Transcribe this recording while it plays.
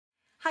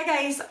Hi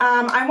guys,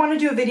 I want to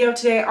do a video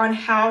today on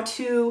how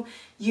to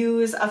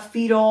use a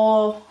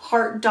fetal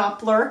heart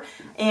Doppler,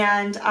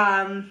 and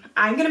I'm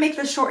going to make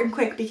this short and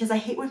quick because I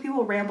hate when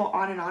people ramble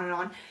on and on and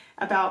on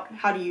about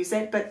how to use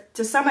it. But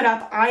to sum it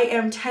up, I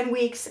am 10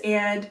 weeks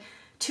and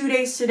 2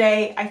 days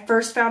today. I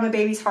first found the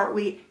baby's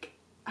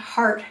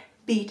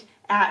heartbeat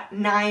at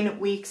 9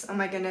 weeks. Oh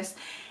my goodness.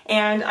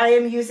 And I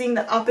am using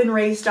the Up and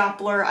Raise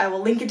Doppler. I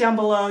will link it down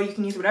below. You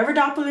can use whatever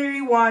Doppler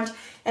you want.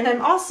 And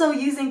I'm also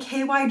using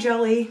KY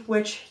jelly,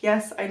 which,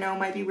 yes, I know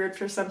might be weird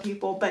for some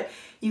people, but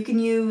you can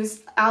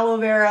use aloe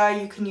vera,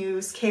 you can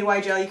use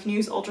KY gel, you can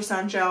use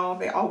ultrasound gel.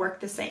 They all work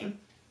the same.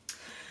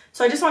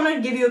 So I just wanted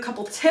to give you a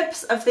couple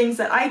tips of things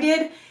that I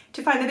did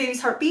to find the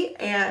baby's heartbeat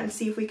and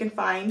see if we can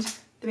find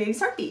the baby's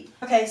heartbeat.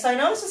 Okay, so I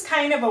know this is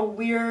kind of a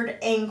weird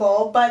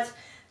angle, but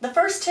the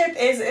first tip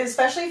is,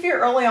 especially if you're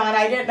early on,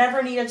 I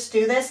never needed to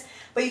do this,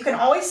 but you can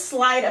always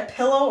slide a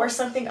pillow or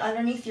something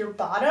underneath your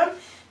bottom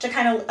to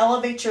kind of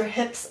elevate your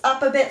hips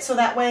up a bit, so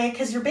that way,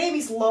 because your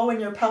baby's low in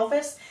your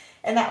pelvis,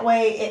 and that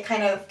way it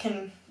kind of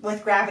can,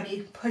 with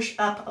gravity, push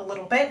up a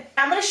little bit.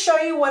 I'm going to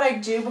show you what I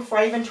do before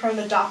I even turn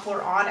the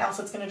Doppler on, else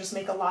it's going to just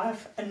make a lot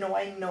of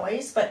annoying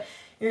noise. But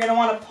you're going to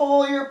want to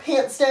pull your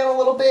pants down a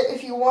little bit.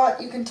 If you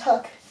want, you can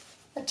tuck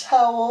a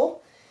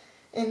towel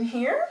in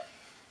here,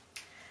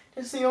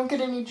 just so you don't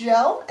get any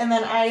gel. And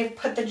then I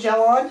put the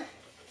gel on.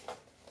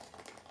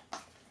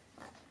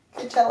 You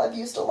can tell I've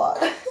used a lot.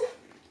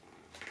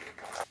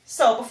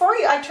 So before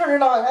I turn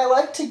it on, I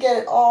like to get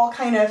it all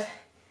kind of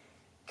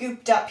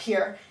gooped up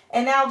here.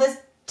 And now this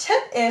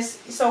tip is,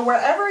 so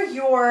wherever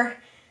your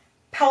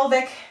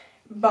pelvic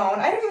bone,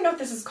 I don't even know what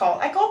this is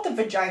called. I call it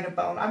the vagina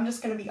bone, I'm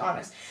just going to be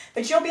honest.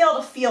 But you'll be able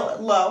to feel it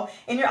low.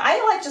 And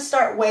I like to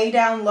start way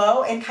down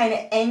low and kind of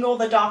angle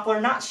the Doppler,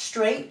 not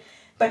straight,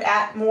 but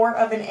at more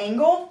of an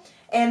angle.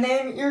 And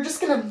then you're just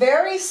going to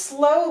very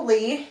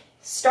slowly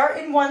start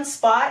in one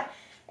spot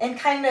and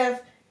kind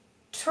of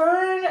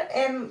turn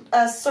in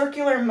a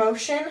circular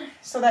motion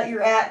so that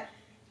you're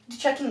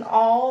checking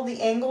all the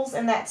angles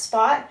in that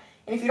spot.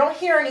 And if you don't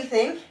hear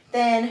anything,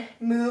 then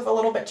move a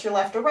little bit to your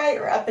left or right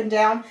or up and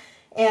down,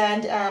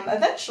 and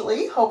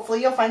eventually,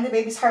 hopefully, you'll find the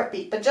baby's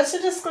heartbeat. But just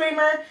a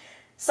disclaimer,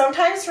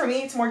 sometimes for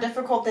me it's more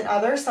difficult than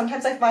others.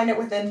 Sometimes I find it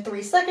within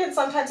 3 seconds,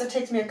 sometimes it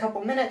takes me a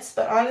couple minutes,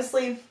 but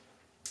honestly,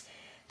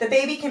 the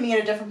baby can be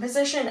in a different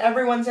position.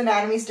 Everyone's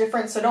anatomy is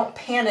different, so don't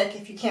panic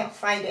if you can't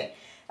find it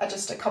at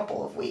just a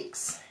couple of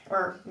weeks.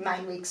 Or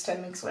 9 weeks,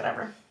 10 weeks,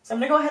 whatever. So I'm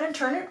going to go ahead and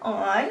turn it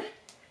on.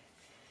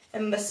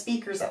 And the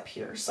speaker's up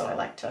here, so I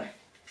like to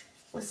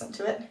listen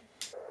to it.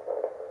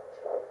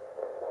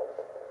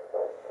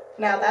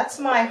 Now that's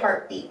my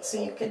heartbeat,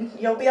 so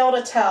you'll be able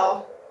to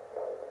tell.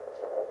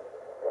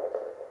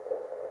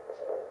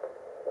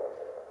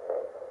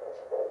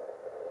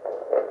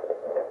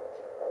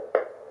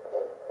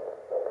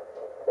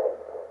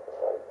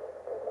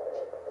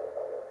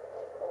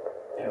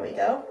 There we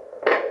go.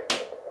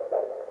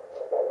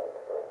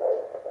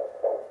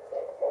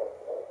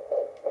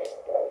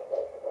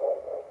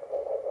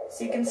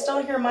 So you can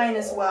still hear mine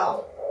as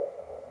well.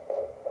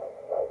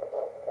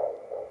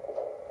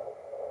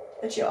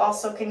 But you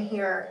also can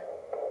hear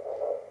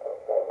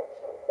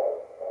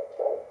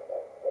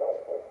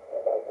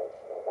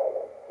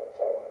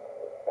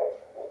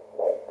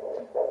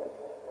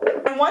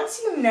and once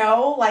you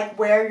know like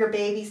where your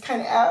baby's kind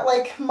of at,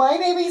 like my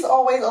baby's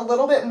always a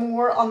little bit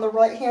more on the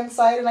right hand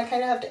side and I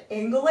kind of have to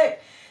angle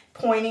it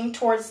pointing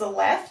towards the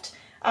left.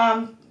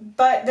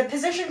 But the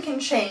position can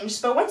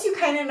change, but once you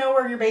kind of know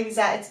where your baby's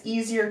at, it's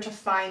easier to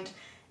find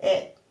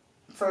it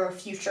for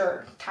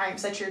future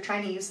times that you're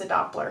trying to use the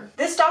Doppler.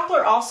 This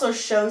Doppler also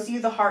shows you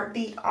the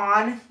heartbeat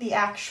on the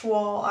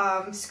actual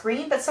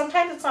screen, but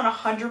sometimes it's not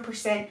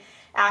 100%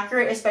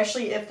 accurate,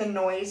 especially if the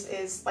noise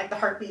is, like the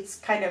heartbeat's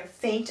kind of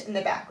faint in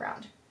the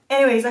background.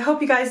 Anyways, I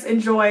hope you guys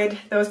enjoyed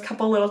those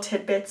couple little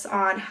tidbits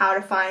on how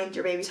to find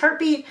your baby's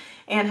heartbeat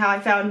and how I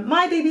found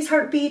my baby's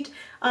heartbeat.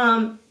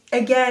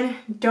 Again,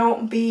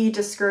 don't be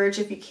discouraged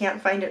if you can't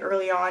find it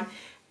early on.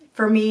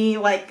 For me,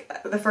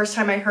 like the first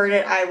time I heard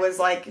it, I was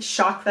like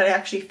shocked that I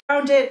actually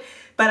found it,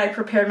 but I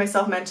prepared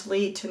myself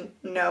mentally to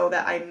know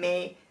that I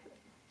may,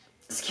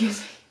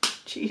 excuse me,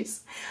 jeez,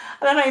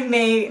 that I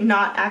may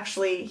not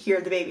actually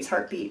hear the baby's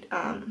heartbeat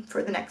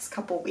for the next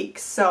couple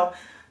weeks. So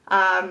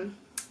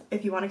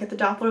if you want to get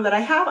the Doppler that I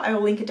have, I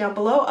will link it down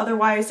below.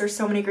 Otherwise, there's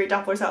so many great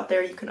Dopplers out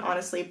there, you can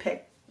honestly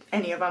pick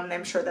any of them and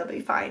I'm sure they'll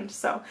be fine.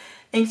 So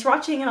thanks for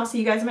watching and I'll see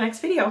you guys in my next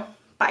video.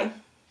 Bye.